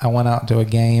 I went out to a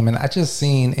game and I just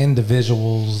seen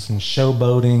individuals and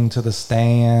showboating to the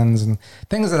stands and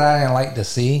things that I didn't like to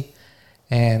see.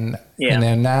 And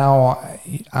now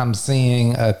I'm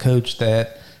seeing a coach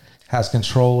that has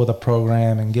control of the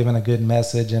program and giving a good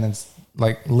message. And it's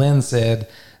like Lynn said,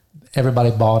 everybody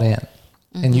bought in.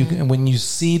 Mm-hmm. And when you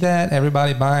see that,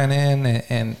 everybody buying in,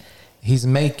 and he's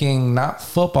making not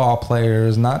football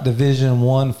players, not Division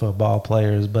I football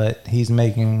players, but he's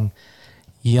making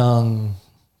young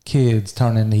kids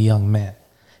turn into young men,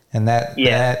 and that's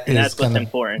what's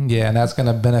important. Yeah, and that's going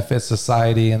to benefit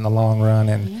society in the long run,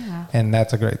 and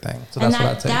that's a great thing. So that's what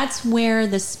I take. That's where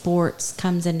the sports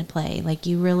comes into play. Like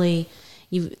you really,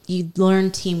 you learn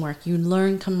teamwork, you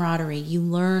learn camaraderie, you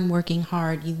learn working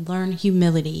hard, you learn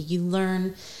humility, you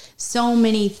learn so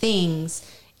many things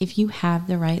if you have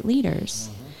the right leaders.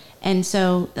 Mm-hmm. And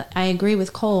so I agree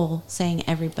with Cole saying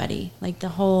everybody, like the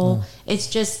whole, it's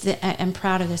just, I'm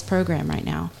proud of this program right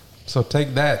now. So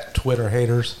take that, Twitter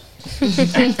haters.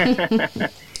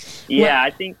 Yeah,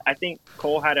 I think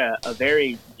Cole had a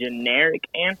very generic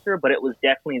answer, but it was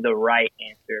definitely the right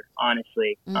answer,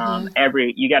 honestly. Mm-hmm.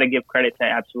 You got to give credit to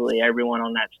absolutely everyone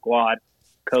on that squad,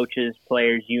 coaches,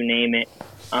 players, you name it.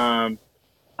 I'm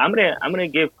gonna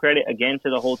give credit again to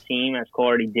the whole team, as Cole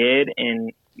already did,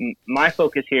 and my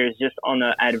focus here is just on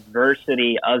the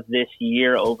adversity of this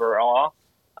year overall.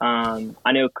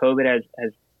 I know COVID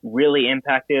has really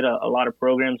impacted a lot of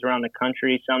programs around the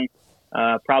country. Some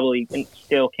probably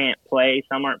still can't play.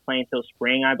 Some aren't playing till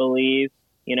spring, I believe,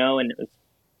 and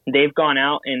they've gone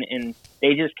out and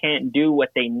they just can't do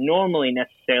what they normally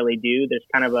necessarily do. There's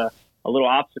kind of a little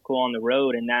obstacle on the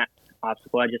road, and that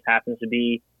obstacle just happens to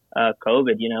be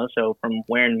COVID, so from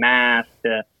wearing masks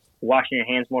to washing your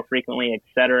hands more frequently,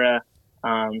 etc.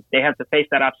 They have to face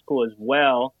that obstacle as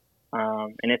well.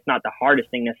 And it's not the hardest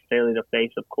thing necessarily to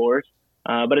face, of course,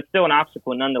 but it's still an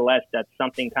obstacle nonetheless. That's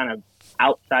something kind of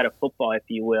outside of football, if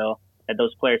you will, that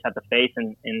those players have to face.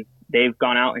 And they've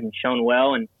gone out and shown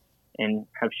well and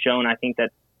have shown, I think,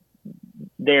 that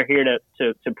they're here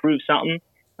to prove something.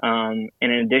 And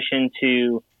in addition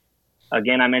to,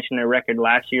 again, I mentioned their record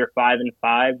last year,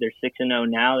 5-5. They're 6-0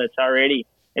 now. It's already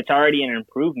an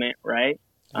improvement, right?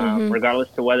 Regardless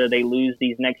to whether they lose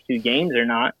these next 2 games or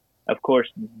not. Of course,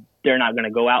 they're not going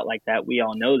to go out like that. We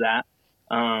all know that.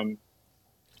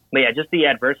 But yeah, just the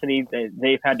adversity that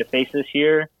they've had to face this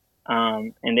year,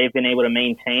 and they've been able to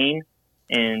maintain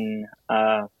and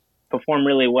perform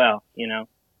really well, you know.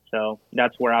 So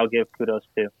that's where I'll give kudos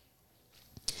to.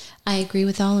 I agree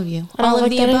with all of you. I don't All of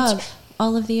like the that above. answer.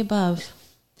 All of the above.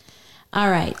 All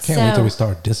right. Can't wait till we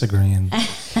start disagreeing.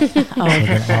 So we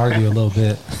can argue a little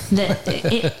bit.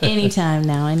 Anytime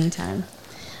now, anytime.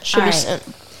 Should All be right. sent.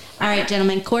 All right,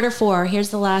 gentlemen. Quarter 4. Here's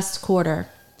the last quarter.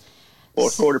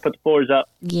 Fourth quarter, put the floors up.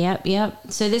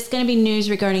 Yep. So this is going to be news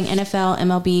regarding NFL,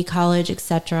 MLB, college,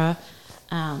 etc.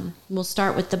 We'll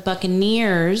start with the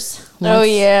Buccaneers. Oh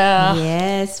yeah.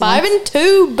 Yes.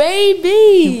 5-2,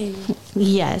 baby.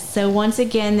 Yes. So once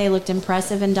again, they looked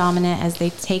impressive and dominant as they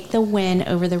take the win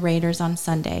over the Raiders on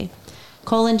Sunday.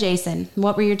 Cole and Jason,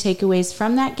 what were your takeaways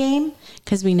from that game?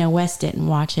 Because we know Wes didn't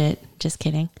watch it. Just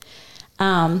kidding.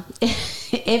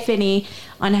 If any,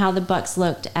 on how the Bucs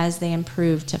looked as they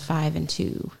improved to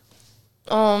 5-2.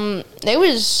 It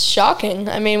was shocking.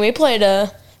 I mean, we played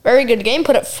a very good game,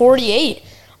 put up 48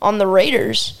 on the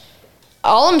Raiders.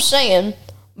 All I'm saying,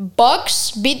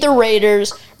 Bucks beat the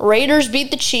Raiders, Raiders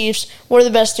beat the Chiefs. We're the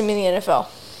best team in the NFL.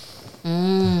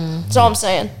 That's all I'm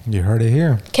saying. You heard it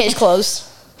here. Case closed.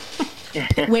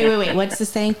 Wait. What's the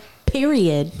saying?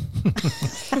 Period.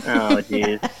 Oh,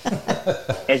 jeez.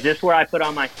 Is this where I put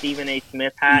on my Stephen A.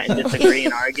 Smith hat and disagree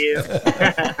and argue?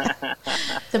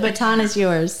 The baton is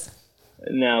yours.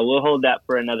 No, we'll hold that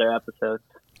for another episode.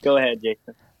 Go ahead,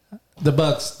 Jason. The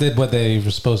Bucks did what they were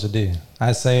supposed to do.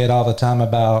 I say it all the time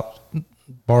about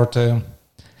Bartow.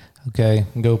 Okay,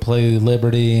 go play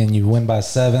Liberty and you win by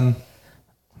 7.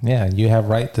 Yeah, you have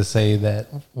right to say that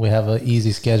we have an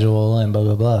easy schedule and blah,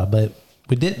 blah, blah. But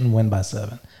we didn't win by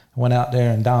 7. Went out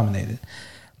there and dominated.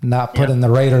 Not putting the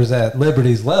Raiders at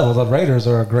Liberty's level. The Raiders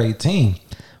are a great team.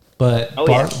 But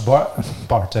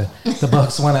Bartow, the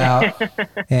Bucks went out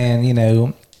and, you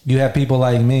know, you have people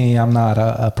like me. I'm not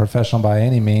a professional by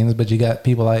any means, but you got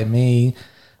people like me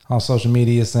on social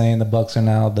media saying the Bucks are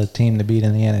now the team to beat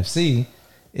in the NFC.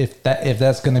 If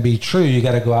that's going to be true, you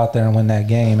got to go out there and win that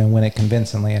game and win it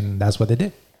convincingly, and that's what they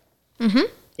did.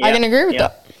 I can agree with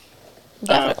that.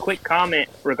 Quick comment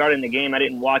regarding the game. I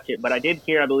didn't watch it, but I did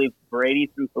hear, I believe, Brady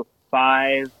threw for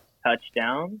 5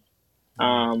 touchdowns,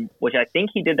 which I think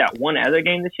he did that one other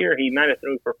game this year. He might have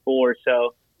threw for 4.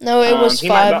 So No, it was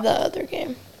 5 the other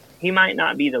game. He might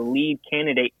not be the lead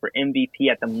candidate for MVP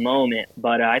at the moment,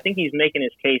 but I think he's making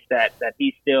his case that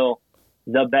he's still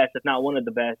the best, if not one of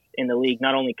the best in the league,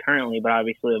 not only currently, but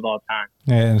obviously of all time.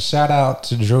 And shout out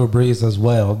to Drew Brees as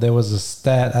well. There was a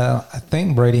stat, I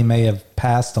think Brady may have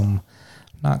passed him,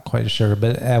 not quite sure,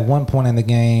 but at one point in the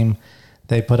game,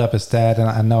 they put up a stat, and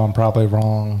I know I'm probably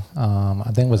wrong.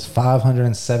 I think it was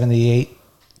 578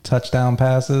 touchdown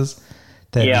passes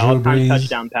that all-time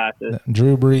touchdown passes.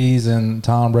 Drew Brees and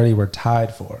Tom Brady were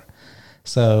tied for.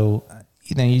 So,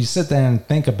 you know, you sit there and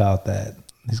think about that.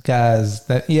 These guys,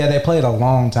 they played a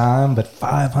long time, but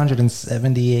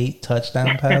 578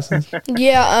 touchdown passes.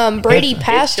 Yeah, Brady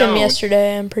passed him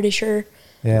yesterday, I'm pretty sure.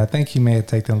 Yeah, I think he may have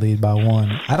taken the lead by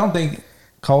 1. I don't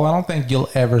think you'll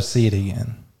ever see it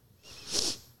again.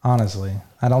 Honestly,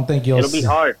 I don't think you'll. It'll be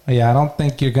hard. Yeah, I don't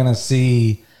think you're gonna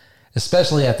see,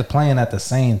 especially playing at the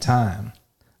same time.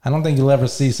 I don't think you'll ever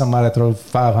see somebody throw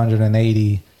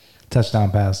 580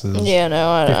 touchdown passes. Yeah,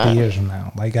 no, I 50 years from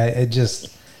now. Like I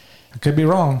could be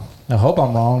wrong. I hope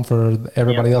I'm wrong for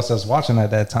everybody else that's watching at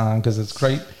that time, because it's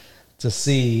great to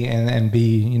see and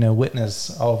be, you know,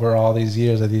 witness over all these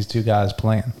years of these two guys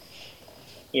playing.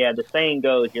 Yeah, the saying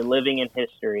goes, you're living in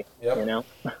history, you know?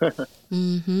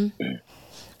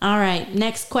 All right,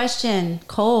 next question.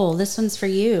 Cole, this one's for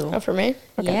you. Oh, for me?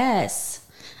 Okay. Yes.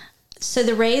 So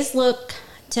the Rays look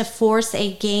to force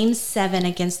a Game 7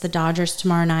 against the Dodgers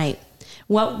tomorrow night.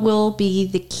 What will be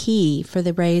the key for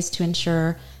the Rays to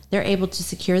ensure they're able to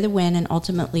secure the win and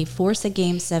ultimately force a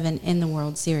Game 7 in the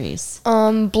World Series?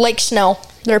 Blake Snell,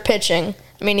 their pitching.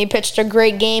 I mean, he pitched a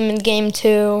great game in Game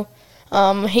 2.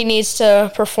 He needs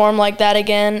to perform like that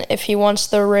again if he wants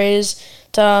the Rays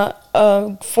to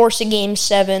force a Game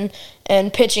 7,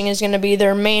 and pitching is going to be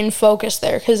their main focus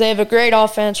there because they have a great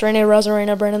offense. Randy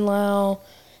Arozarena, Brandon Lau,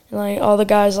 like all the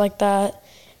guys like that,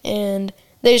 and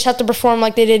they just have to perform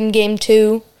like they did in Game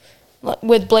 2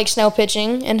 with Blake Snell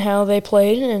pitching and how they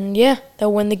played, and yeah,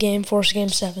 they'll win the game, force Game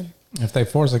 7. If they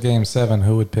force a Game 7,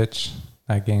 who would pitch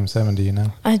that Game 7, do you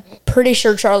know? I'm pretty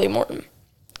sure Charlie Morton,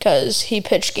 because he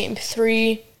pitched Game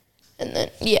 3, and then,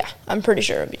 yeah, I'm pretty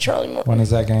sure it'd be Charlie Morton. When is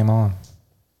that game on?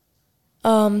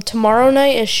 Tomorrow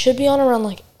night, it should be on around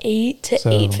like 8 to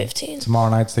 8:15. Tomorrow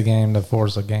night's the game to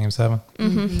force a Game 7?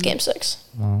 Mm-hmm. Game 6.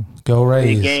 Well, go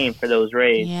Rays. Big game for those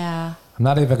Rays. Yeah. I'm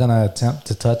not even going to attempt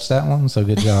to touch that one, so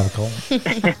good job, Cole.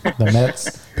 The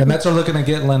Mets are looking to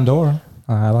get Lindor.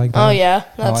 I like that. Oh, yeah.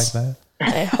 I like that.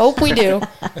 I hope we do.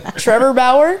 Trevor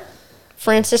Bauer,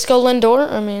 Francisco Lindor.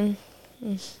 I mean,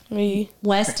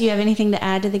 Wes, do you have anything to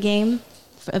add to the game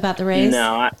about the Rays?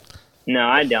 No,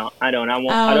 I don't. I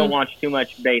don't watch too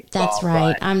much baseball. That's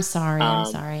right. but, I'm sorry.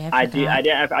 I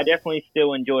definitely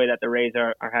still enjoy that the Rays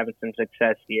are having some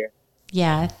success here.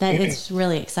 Yeah, that is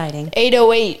really exciting.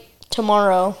 8:08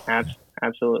 tomorrow.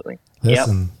 Absolutely.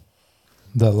 Listen,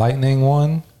 the Lightning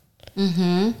won.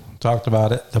 Mm-hmm. Talked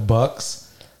about it. The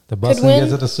Bucks. The Bucks win. get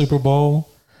to the Super Bowl.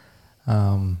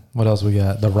 What else we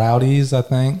got? The Rowdies, I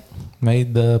think,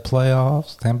 made the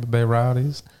playoffs. Tampa Bay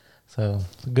Rowdies. So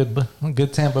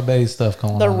good Tampa Bay stuff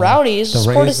going The on. Rowdies. What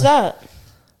sport is that?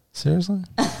 Seriously?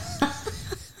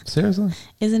 Seriously?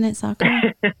 Isn't it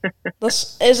soccer?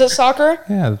 Is it soccer?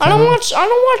 Yeah. I don't watch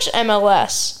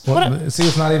MLS. Well, see,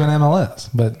 it's not even MLS.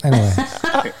 But anyway,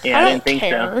 Yeah, I didn't think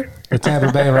care. so. the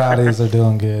Tampa Bay Rowdies are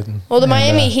doing good. Well, the And,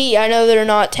 Miami Heat, I know they're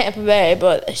not Tampa Bay,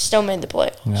 but they still made the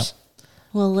playoffs. Yep.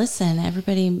 Well, listen,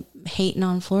 everybody hating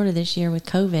on Florida this year with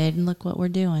COVID, and look what we're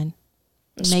doing.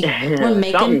 We're making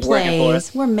Something's working for plays.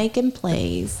 us. We're making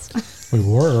plays. We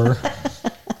were.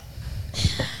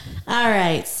 All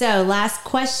right, so last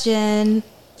question.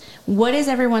 What is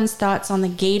everyone's thoughts on the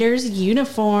Gators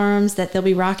uniforms that they'll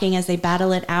be rocking as they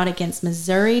battle it out against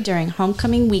Missouri during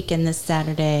homecoming weekend this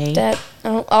Saturday?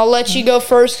 I'll let you go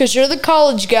first because you're the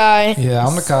college guy. Yeah,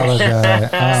 I'm the college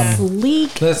guy.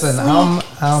 Sleek. Listen,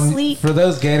 sleek. for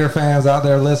those Gator fans out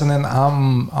there listening,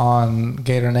 I'm on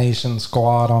Gator Nation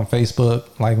Squad on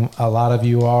Facebook, like a lot of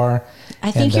you are. I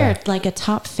think And, you're like a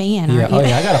top fan, Yeah, aren't you? oh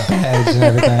yeah, I got a badge and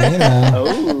everything. You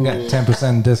know, got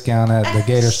 10% discount at the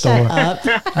Gator store.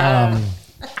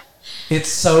 It's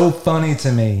so funny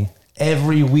to me.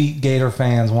 Every week, Gator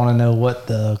fans want to know what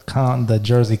the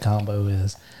jersey combo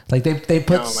is. Like they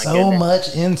put so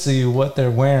much into what they're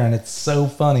wearing. It's so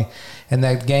funny. And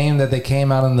that game that they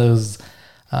came out in those,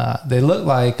 they look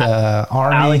like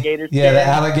army. Alligator skin. Yeah, the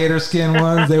alligator skin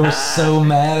ones. They were so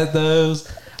mad at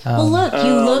those. Well, look,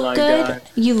 you look my good. God.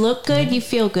 You look good. You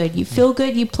feel good. You feel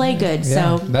good. You play good.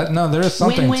 Yeah, So there is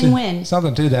something win.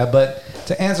 something to that. But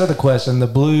to answer the question, the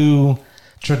blue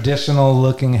traditional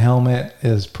looking helmet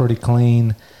is pretty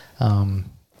clean. I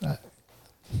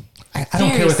don't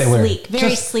care what they wear.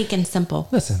 Very sleek and simple.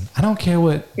 Listen, I don't care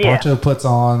what Yeah. Bartow puts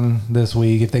on this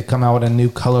week. If they come out with a new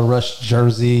Color Rush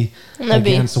jersey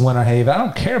against Winter Haven, I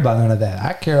don't care about none of that.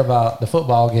 I care about the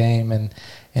football game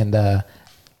and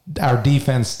our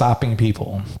defense stopping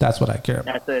people. That's what I care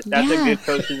about. That's a good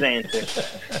coach's answer.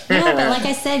 Yeah, but like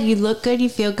I said, you look good, you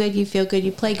feel good, you feel good,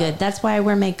 you play good. That's why I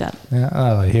wear makeup. Yeah.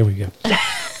 Oh, here we go.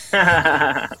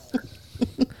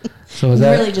 So was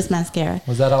Really just mascara.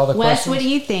 was that all the Wes, questions? what do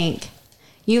you think?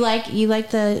 You like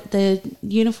the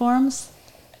uniforms?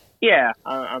 Yeah,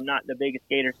 I'm not the biggest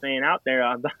Gators fan out there,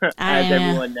 as am.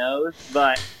 everyone knows,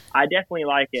 but I definitely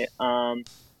like it.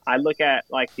 I look at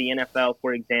like the NFL,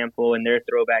 for example, and their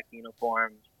throwback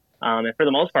uniforms, and for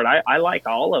the most part, I like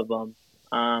all of them,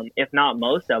 if not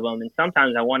most of them. And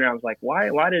sometimes I wonder, I was like,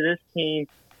 why did this team,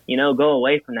 go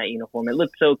away from that uniform? It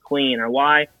looks so clean. Or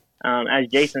why, as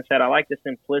Jason said, I like the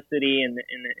simplicity and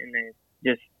the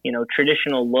just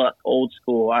traditional look, old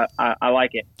school. I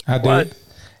like it. I do. But-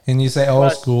 And you say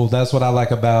old school. That's what I like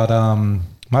about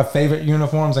my favorite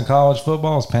uniforms in college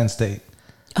football is Penn State.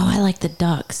 Oh, I like the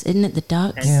Ducks. Isn't it the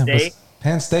Ducks? Penn But State?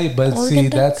 Penn State, but Oregon see,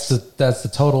 Ducks? that's the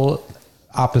total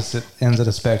opposite ends of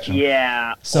the spectrum.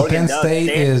 Yeah. So Oregon Penn Ducks, State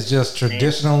is just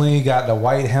traditionally got the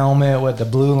white helmet with the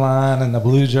blue line and the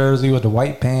blue jersey with the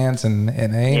white pants, and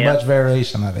there ain't much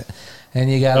variation of it. And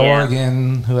you got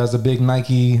Oregon, who has a big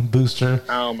Nike booster.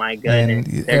 Oh my goodness!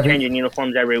 And They're changing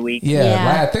uniforms every week.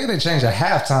 Yeah. I think they changed at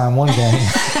halftime one game.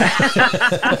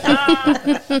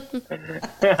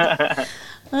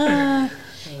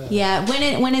 Yeah.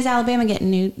 When is Alabama getting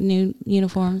new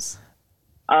uniforms?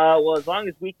 Well, as long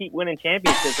as we keep winning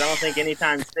championships, I don't think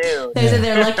anytime soon. Those are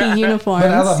their lucky uniforms.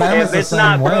 But Alabama's If the it's same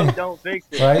not way, broke, don't fix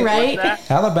it. right? Right? What's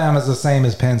that? Alabama's the same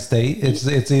as Penn State. It's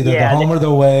either the Yeah, home or the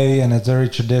away, and it's very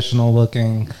traditional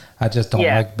looking. I just don't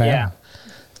like Bama.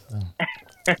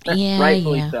 Yeah,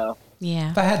 Rightfully yeah. so.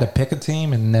 Yeah. If I had to pick a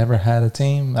team and never had a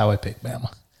team, I would pick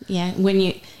Bama. Yeah. When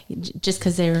you, just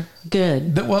because they're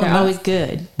good, Well, they're no. always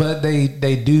good. But they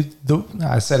do.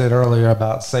 I said it earlier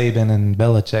about Saban and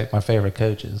Belichick, my favorite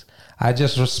coaches. I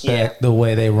just respect the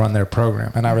way they run their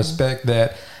program, and I respect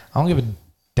that. I don't give a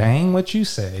dang what you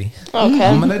say. Okay.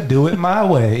 I'm gonna do it my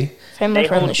way. Family They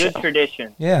friendly hold show. good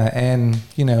tradition. Yeah, and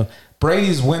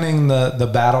Brady's winning the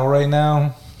battle right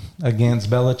now against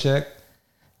Belichick.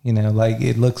 Like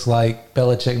it looks like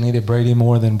Belichick needed Brady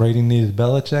more than Brady needed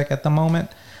Belichick at the moment.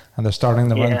 And they're starting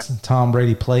to run some Tom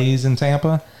Brady plays in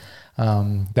Tampa.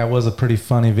 That was a pretty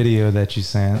funny video that you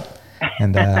sent,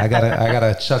 and I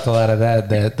gotta chuckle out of that.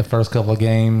 That the first couple of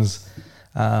games,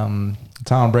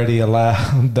 Tom Brady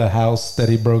allowed the house that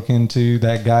he broke into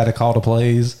that guy to call the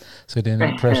plays, so he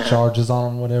didn't press charges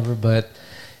on him, whatever. But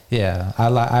yeah,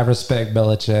 I respect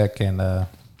Belichick and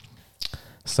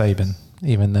Saban,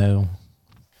 even though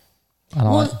I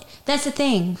don't. Well, that's the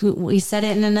thing. We said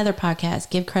it in another podcast.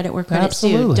 Give credit where credit's due.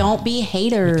 Absolutely. Don't be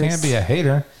haters. You can't be a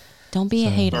hater. Don't be a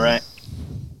hater. Right.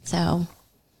 So,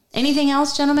 anything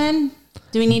else, gentlemen?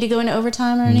 Do we need to go into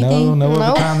overtime or anything? No Nope.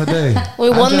 overtime today. We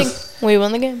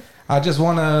won the game. I just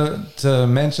want to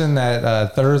mention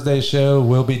that Thursday's show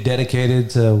will be dedicated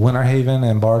to Winter Haven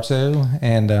and Bartow,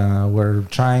 and we're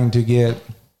trying to get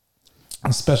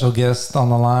a special guest on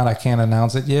the line. I can't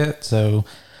announce it yet, so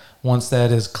once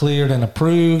that is cleared and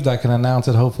approved, I can announce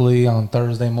it hopefully on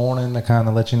Thursday morning to kind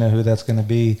of let you know who that's going to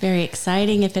be. Very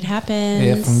exciting if it happens.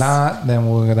 If not, then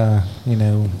we're gonna,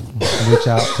 reach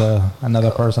out to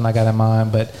another person I got in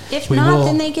mind. But If we not, will-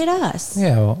 then they get us.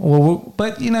 yeah. Well,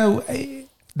 but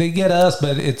they get us.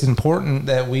 But it's important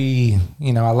that we,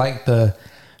 I like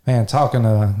talking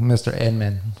to Mr.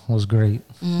 Edmond was great.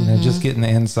 Just getting the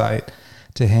insight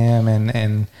to him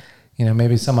and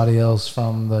maybe somebody else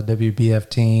from the WBF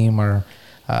team or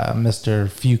Mr.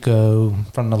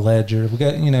 Fuco from the Ledger. We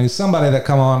got somebody that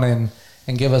come on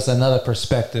and give us another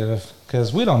perspective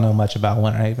because we don't know much about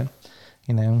Winter Haven.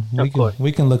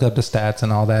 We can look up the stats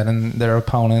and all that and their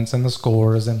opponents and the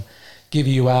scores and give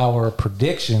you our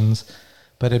predictions.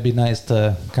 But it'd be nice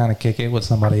to kind of kick it with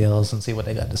somebody else and see what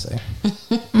they got to say.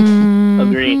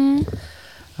 Agreed.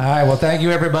 All right. Well, thank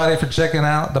you, everybody, for checking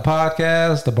out the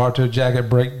podcast. The Bartow Jacket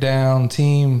Breakdown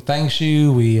team thanks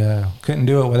you. We couldn't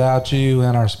do it without you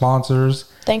and our sponsors.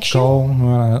 Thanks, you. Cole, you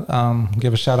want to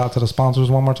give a shout out to the sponsors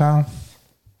one more time?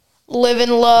 Live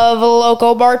and Love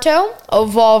Local Bartow,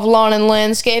 Evolve Lawn and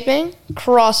Landscaping,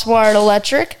 Crosswired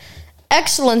Electric,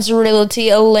 Excellence Realty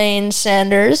Elaine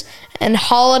Sanders, and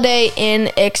Holiday Inn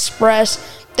Express.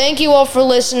 Thank you all for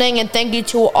listening, and thank you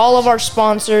to all of our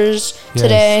sponsors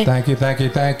today. Yes,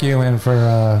 thank you. And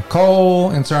for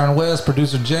Cole, intern West,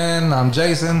 producer Jen, I'm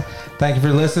Jason. Thank you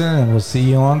for listening, and we'll see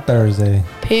you on Thursday.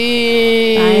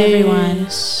 Peace. Bye, everyone.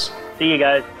 See you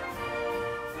guys.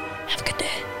 Have a good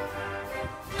day.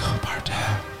 Go Bartow.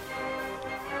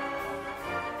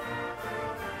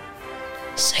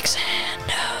 6 and